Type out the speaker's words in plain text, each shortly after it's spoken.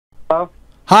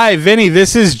Hi, Vinny.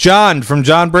 This is John from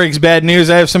John Breaks Bad News.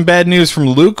 I have some bad news from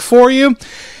Luke for you.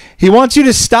 He wants you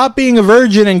to stop being a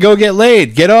virgin and go get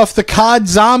laid. Get off the COD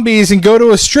zombies and go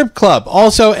to a strip club.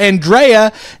 Also,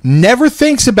 Andrea never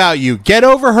thinks about you. Get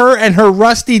over her and her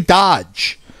rusty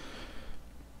Dodge.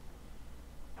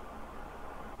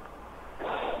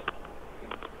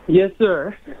 Yes,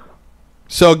 sir.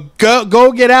 So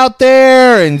go get out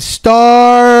there and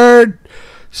start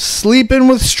sleeping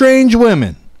with strange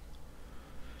women.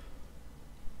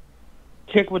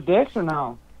 Chick with dicks or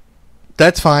no?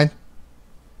 That's fine.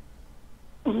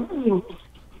 I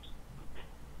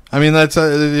mean,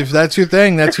 if that's your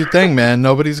thing, that's your thing, man.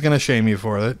 Nobody's gonna shame you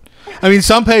for it. I mean,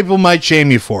 some people might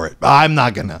shame you for it, but I'm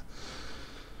not gonna.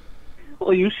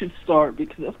 Well, you should start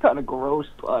because that's kind of gross,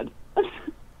 bud.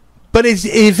 But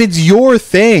if it's your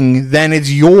thing, then it's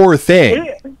your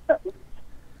thing.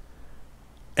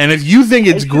 And if you think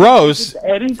it's gross,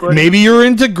 maybe you're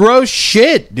into gross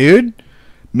shit, dude.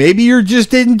 Maybe you're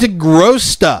just into gross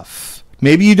stuff.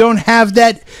 Maybe you don't have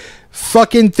that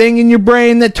fucking thing in your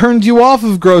brain that turns you off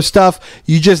of gross stuff.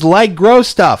 You just like gross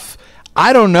stuff.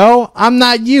 I don't know. I'm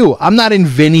not you. I'm not in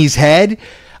Vinny's head.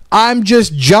 I'm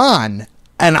just John.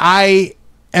 And I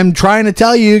am trying to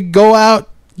tell you, go out,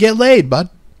 get laid, bud.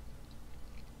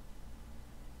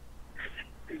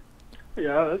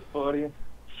 Yeah, that's funny. All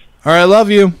right, love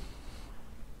you.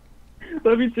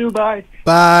 Love you too. Bye.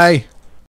 Bye.